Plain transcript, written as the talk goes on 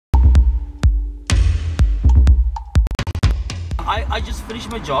I just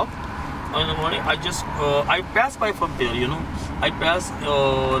finished my job in the morning. I pass by from there, you know. I pass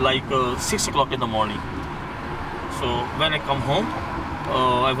like 6 o'clock in the morning. So when I come home,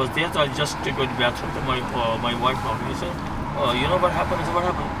 I was there. So I just took a bathroom. To my wife called me. He said, "You know what happened?" I said, "What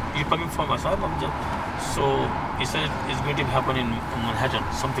happened? You coming from my side?" So he said, "It's going to happen in Manhattan.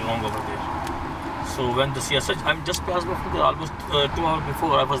 Something wrong over there." So when the CSI, I'm just passed by from there almost 2 hours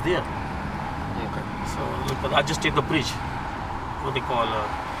before I was there. Okay. So look, I just take the bridge, what they call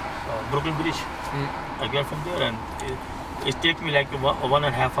Brooklyn Bridge. I get from there, and it takes me like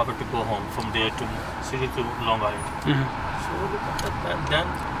 1.5 hours to go home from there to city to Long Island. So look at that, and then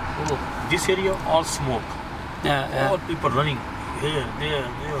this area all smoke. All people running here, there,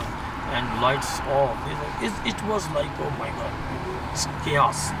 and lights off. It was like, oh my God, it's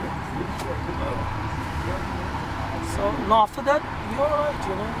chaos. So now after that, we are alright,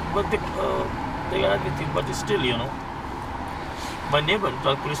 you know. But they got everything, but it's still, you know. My neighbor,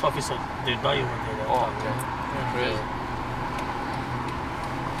 the police officer, they die over there. Oh, okay. Really?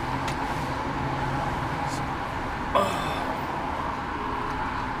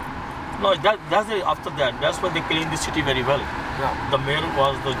 No, that's the, after that. That's when they cleaned the city very well. Yeah. The mayor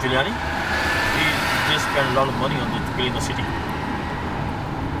was the Giuliani. He just spent a lot of money on it to clean the city.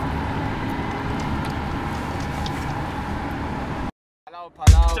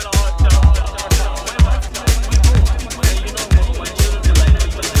 Palau.